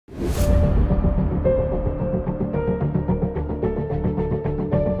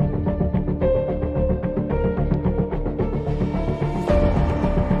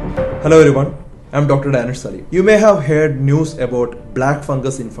Hello everyone, I am Dr. Danish Salim. You may have heard news about black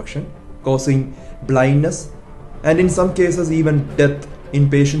fungus infection causing blindness and in some cases even death in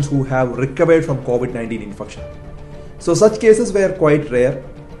patients who have recovered from COVID-19 infection. So such cases were quite rare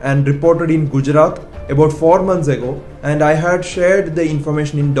and reported in Gujarat about 4 months ago, and I had shared the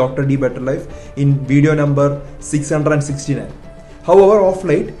information in Dr. D Better Life in video number 669. However, of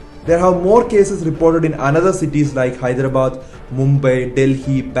late, there have more cases reported in another cities like Hyderabad, Mumbai,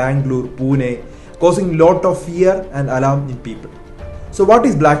 Delhi, Bangalore, Pune, causing lot of fear and alarm in people. So what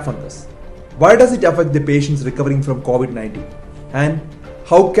is black fungus? Why does it affect the patients recovering from COVID-19? And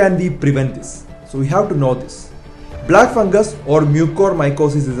how can we prevent this? So we have to know this. Black fungus or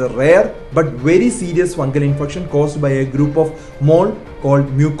mucormycosis is a rare but very serious fungal infection caused by a group of mold called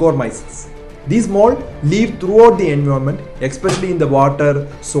mucormyces. These mold live throughout the environment, especially in the water,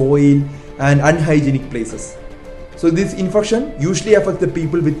 soil and unhygienic places. So this infection usually affects the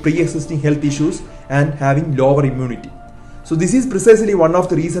people with pre-existing health issues and having lower immunity. So this is precisely one of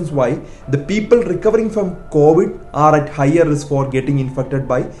the reasons why the people recovering from COVID are at higher risk for getting infected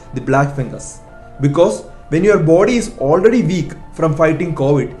by the black fungus. Because when your body is already weak from fighting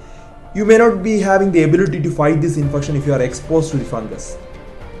COVID, you may not be having the ability to fight this infection if you are exposed to the fungus.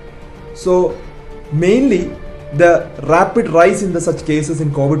 So mainly the rapid rise in such cases in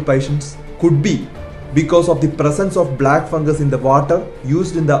COVID patients could be because of the presence of black fungus in the water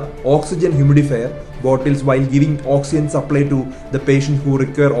used in the oxygen humidifier bottles while giving oxygen supply to the patients who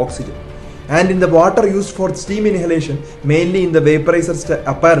require oxygen, and in the water used for steam inhalation, mainly in the vaporizer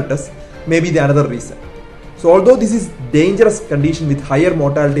apparatus, may be the another reason. So although this is dangerous condition with higher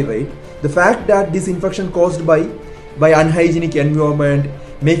mortality rate, the fact that this infection caused by unhygienic environment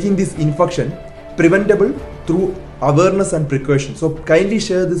making this infection preventable through awareness and precaution. So kindly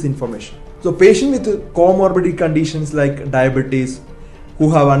share this information. So patients with comorbid conditions like diabetes,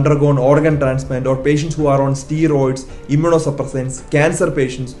 who have undergone organ transplant, or patients who are on steroids, immunosuppressants, cancer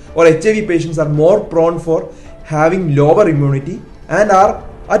patients or HIV patients are more prone for having lower immunity and are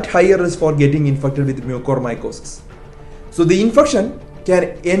at higher risk for getting infected with mucormycosis. So the infection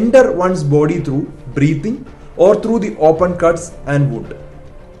can enter one's body through breathing or through the open cuts and wound.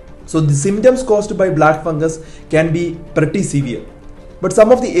 So the symptoms caused by black fungus can be pretty severe. But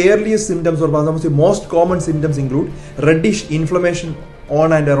some of the earliest symptoms or some of the most common symptoms include reddish inflammation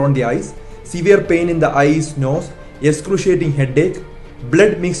on and around the eyes, severe pain in the eyes, nose, excruciating headache,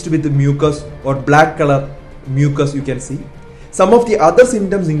 blood mixed with mucus or black color mucus you can see. Some of the other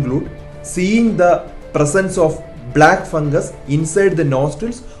symptoms include seeing the presence of black fungus inside the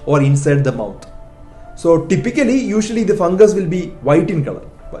nostrils or inside the mouth. So usually the fungus will be white in color,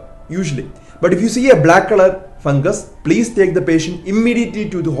 but if you see a black color fungus, please take the patient immediately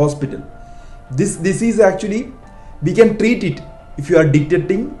to the hospital. This is actually, we can treat it if you are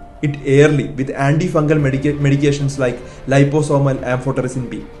detecting it early with antifungal medications like liposomal amphotericin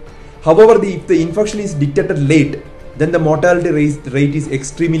B. However, if the infection is detected late, then the mortality rate is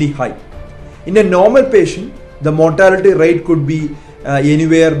extremely high. In a normal patient, the mortality rate could be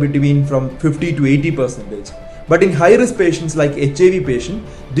anywhere between from 50 to 80%. But in high risk patients like HIV patient,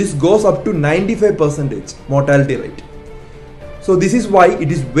 this goes up to 95% mortality rate. So this is why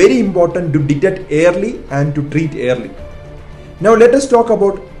it is very important to detect early and to treat early. Now let us talk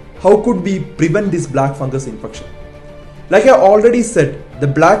about how could we prevent this black fungus infection. Like I already said, the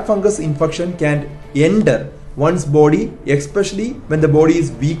black fungus infection can enter one's body, especially when the body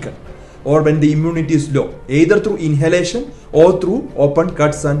is weakened or when the immunity is low, either through inhalation or through open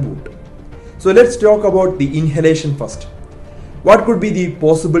cuts and wound. So let's talk about the inhalation first. What could be the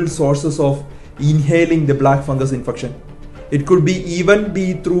possible sources of inhaling the black fungus infection? It could be even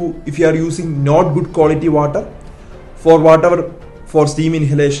be through, if you are using not good quality water for steam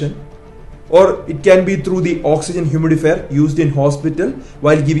inhalation, or it can be through the oxygen humidifier used in hospital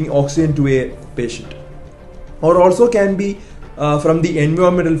while giving oxygen to a patient, or also can be from the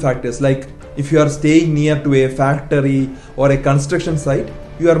environmental factors, like if you are staying near to a factory or a construction site,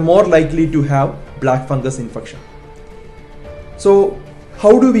 you are more likely to have black fungus infection. So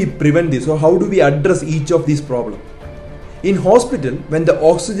how do we prevent this, or how do we address each of these problems? In hospital, when the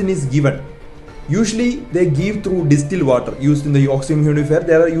oxygen is given, usually they give through distilled water used in the oxygen humidifier.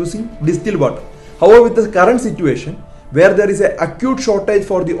 They are using distilled water. However, with the current situation where there is an acute shortage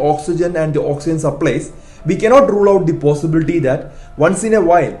for the oxygen and the oxygen supplies, we cannot rule out the possibility that once in a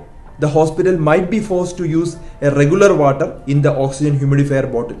while the hospital might be forced to use a regular water in the oxygen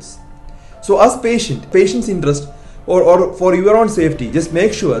humidifier bottles. So as patient's interest or for your own safety, just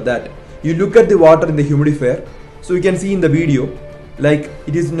make sure that you look at the water in the humidifier. So you can see in the video, like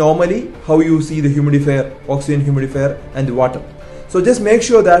it is normally how you see the humidifier, oxygen humidifier and the water. So just make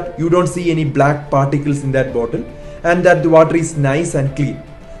sure that you don't see any black particles in that bottle and that the water is nice and clean.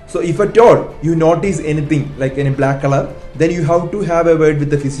 So if at all you notice anything like any black color, then you have to have a word with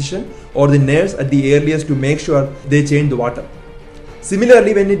the physician or the nurse at the earliest to make sure they change the water.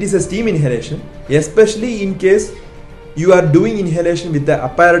 Similarly, when it is a steam inhalation, especially in case you are doing inhalation with the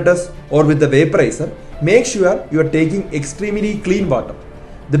apparatus or with the vaporizer, make sure you are taking extremely clean water.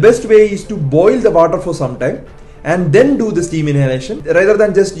 The best way is to boil the water for some time and then do the steam inhalation rather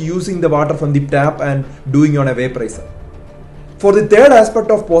than just using the water from the tap and doing on a vaporizer. For the third aspect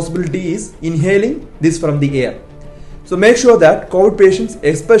of possibility is inhaling this from the air. So make sure that COVID patients,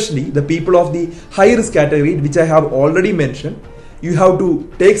 especially the people of the high risk category, which I have already mentioned, you have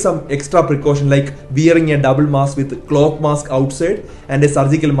to take some extra precaution like wearing a double mask with cloth mask outside and a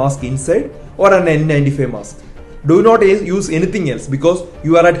surgical mask inside or an N95 mask. Do not use anything else because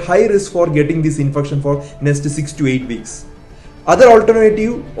you are at high risk for getting this infection for next 6 to 8 weeks. Other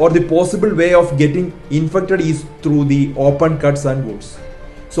alternative or the possible way of getting infected is through the open cuts and wounds.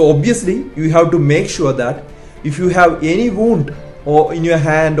 So obviously you have to make sure that if you have any wound or in your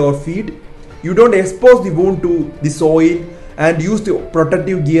hand or feet, you don't expose the wound to the soil and use the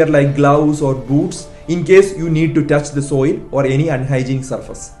protective gear like gloves or boots in case you need to touch the soil or any unhygienic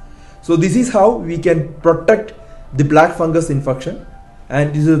surface. So this is how we can protect the black fungus infection,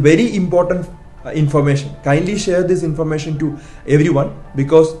 and this is very important information. Kindly share this information to everyone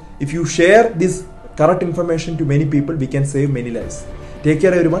because if you share this correct information to many people, we can save many lives. Take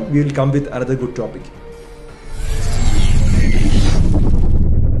care everyone. We will come with another good topic.